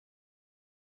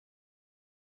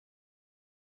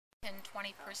and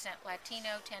 20%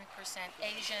 Latino, 10%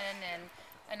 Asian, and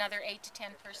another 8 to 10%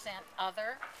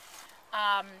 other.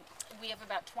 We have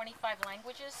about 25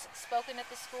 languages spoken at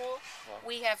the school.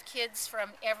 We have kids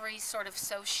from every sort of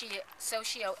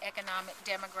socio-economic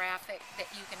demographic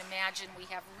that you can imagine. We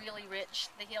have really rich,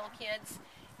 the Hill kids.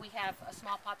 We have a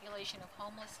small population of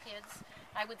homeless kids.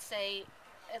 I would say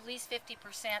at least 50%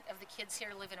 of the kids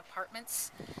here live in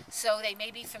apartments. So they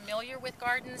may be familiar with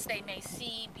gardens, they may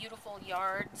see beautiful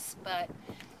yards, but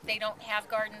they don't have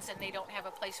gardens and they don't have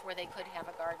a place where they could have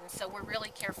a garden. So we're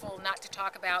really careful not to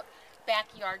talk about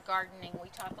backyard gardening. We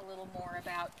talk a little more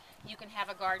about you can have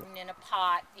a garden in a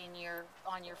pot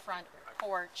on your front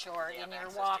porch or in your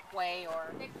walkway,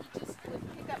 or that you just would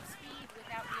pick up speed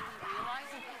without really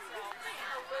realizing it.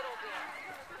 A little bit.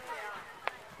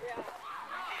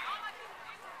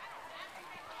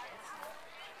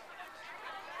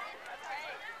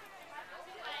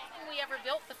 We ever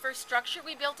built, the first structure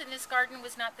we built in this garden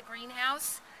was not the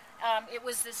greenhouse. It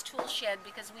was this tool shed,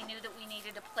 because we knew that we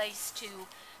needed a place to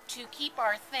keep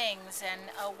our things and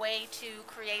a way to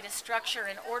create a structure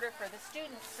in order for the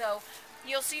students. So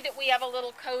you'll see that we have a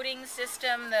little coding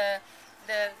system. The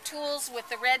tools with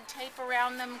the red tape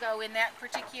around them go in that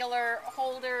particular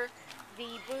holder.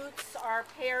 The boots are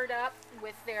paired up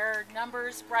with their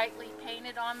numbers brightly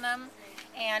painted on them.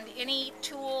 And any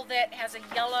tool that has a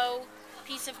yellow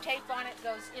piece of tape on it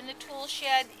goes in the tool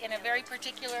shed in a very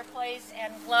particular place,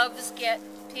 and gloves get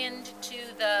pinned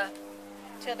to the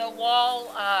wall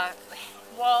hang.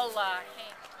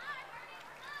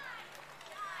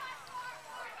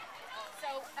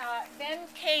 So then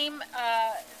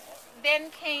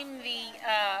came the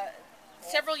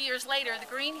several years later the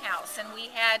greenhouse, and we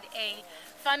had a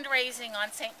fundraising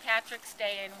on St. Patrick's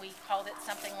Day, and we called it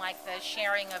something like the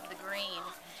Sharing of the Green.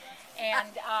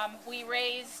 And we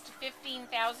raised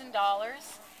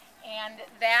 $15,000, and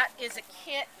that is a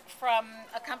kit from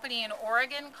a company in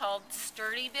Oregon called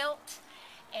Sturdy Built,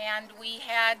 and we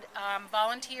had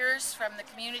volunteers from the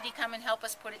community come and help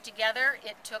us put it together.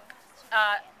 It took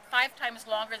 5 times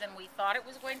longer than we thought it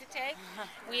was going to take.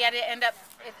 We had to end up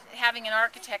having an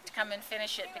architect come and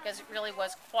finish it because it really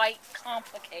was quite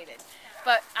complicated.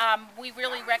 But we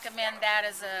really recommend that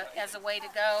as a way to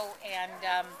go, and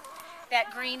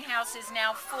that greenhouse is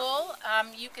now full.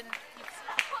 The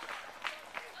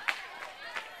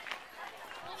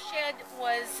shed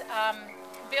was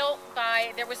built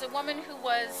by, there was a woman who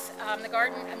was the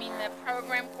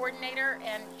program coordinator,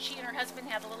 and she and her husband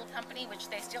had a little company, which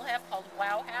they still have, called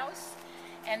Wow House.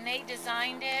 And they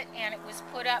designed it, and it was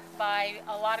put up by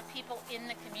a lot of people in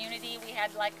the community. We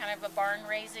had like kind of a barn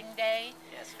raising day.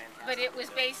 Yes, fantastic. But it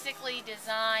was basically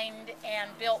designed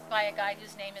and built by a guy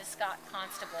whose name is Scott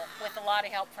Constable, with a lot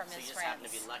of help from his friends. So you just happened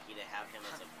to be lucky to have him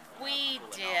as a We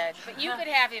did, but you could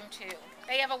have him too.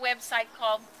 They have a website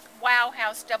called Wow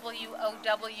House,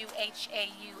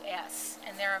 WOWHAUS,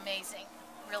 and they're amazing,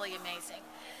 really amazing.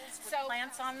 So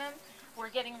plants on them. We're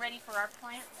getting ready for our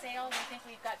plant sale. We think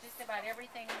we've got just about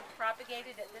everything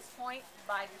propagated at this point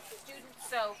by the students.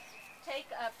 So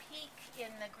take a peek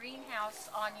in the greenhouse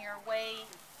on your way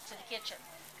to the kitchen,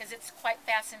 because it's quite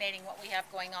fascinating what we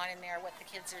have going on in there, what the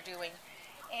kids are doing.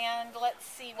 And let's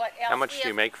see what else. How much do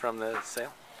you make from the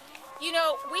sale? You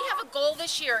know, we have a goal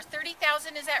this year,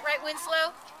 30,000, is that right,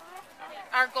 Winslow?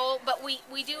 Our goal, but we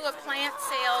do a plant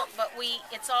sale, but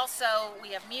it's also, we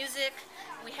have music,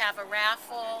 we have a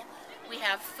raffle, we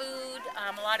have food.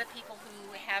 A lot of people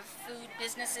who have food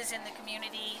businesses in the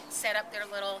community set up their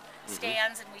little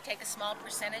stands, and we take a small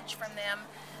percentage from them.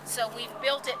 So we've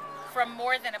built it from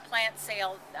more than a plant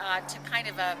sale to kind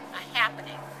of a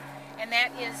happening. And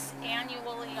that is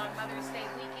annually on Mother's Day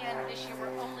weekend. This year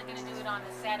we're only going to do it on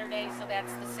a Saturday, so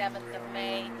that's the 7th of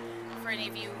May. For any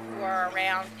of you who are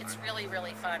around, it's really,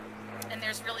 really fun. And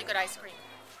there's really good ice cream.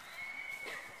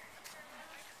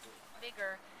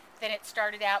 Bigger than it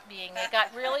started out being. They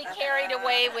got really carried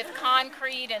away with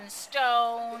concrete and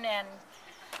stone, and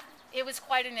it was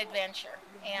quite an adventure.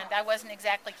 And I wasn't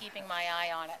exactly keeping my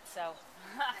eye on it, so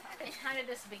it's kind of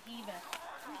this behemoth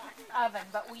oven.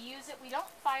 But we use it, we don't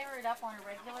fire it up on a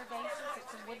regular basis.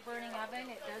 It's a wood-burning oven.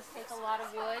 It does take a lot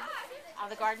of wood.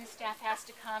 The garden staff has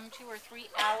to come 2 or 3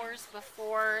 hours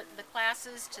before the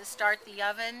classes to start the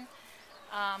oven.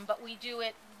 But we do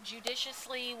it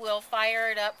judiciously. We'll fire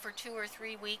it up for 2 or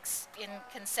 3 weeks in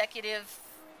consecutive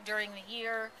during the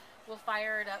year. We'll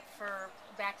fire it up for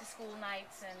back-to-school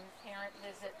nights and parent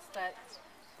visits, but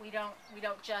we don't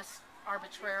just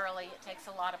arbitrarily. It takes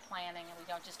a lot of planning, and we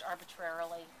don't just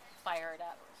arbitrarily fire it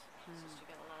up. It's just you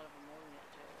got a lot of ammonia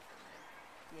too.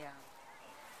 Yeah.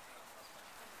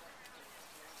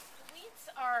 Weeds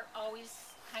are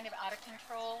always kind of out of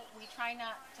control. We try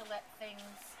not to let things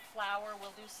flower.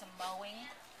 We'll do some mowing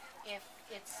if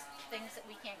it's things that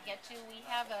we can't get to. We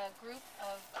have a group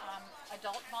of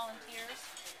adult volunteers.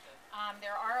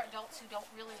 There are adults who don't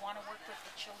really want to work with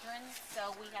the children,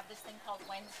 so we have this thing called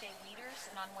Wednesday Weeders,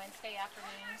 and on Wednesday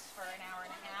afternoons for an hour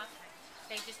and a half,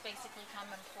 they just basically come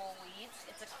and pull weeds.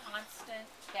 It's a constant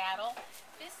battle.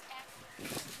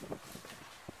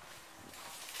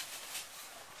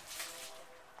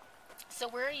 So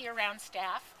we're a year-round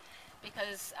staff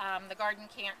because the garden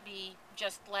can't be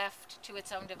just left to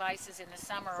its own devices in the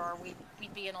summer, or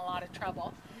we'd be in a lot of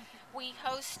trouble. We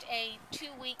host a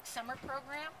 2-week summer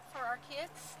program for our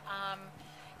kids.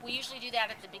 We usually do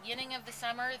that at the beginning of the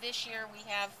summer. This year we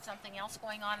have something else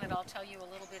going on that I'll tell you a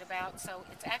little bit about. So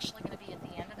it's actually going to be at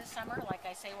the end of the summer. Like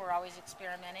I say, we're always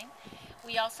experimenting.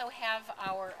 We also have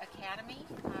our academy,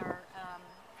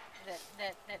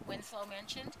 that Winslow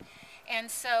mentioned.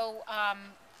 And so our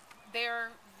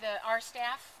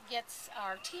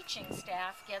teaching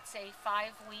staff gets a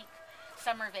 5-week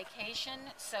summer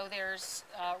vacation, so there's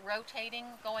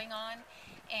rotating going on,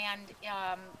 and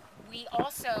we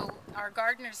also, our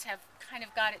gardeners have kind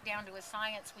of got it down to a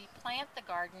science. We plant the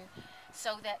garden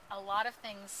so that a lot of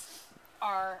things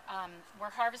are, we're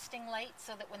harvesting late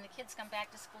so that when the kids come back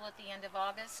to school at the end of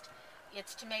August,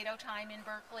 it's tomato time in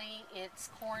Berkeley, it's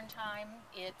corn time,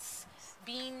 it's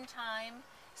bean time.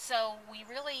 So we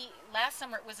really, last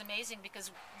summer it was amazing because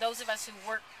those of us who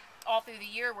work all through the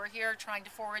year were here trying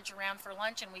to forage around for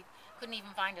lunch, and we couldn't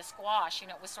even find a squash. You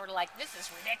know, it was sort of like, this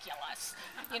is ridiculous.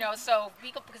 You know, so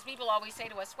because people always say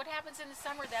to us, what happens in the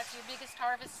summer? That's your biggest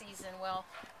harvest season. Well,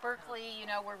 Berkeley, you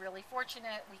know, we're really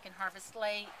fortunate. We can harvest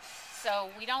late.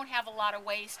 So we don't have a lot of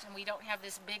waste, and we don't have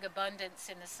this big abundance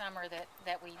in the summer that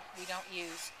we don't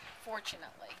use,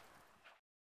 fortunately.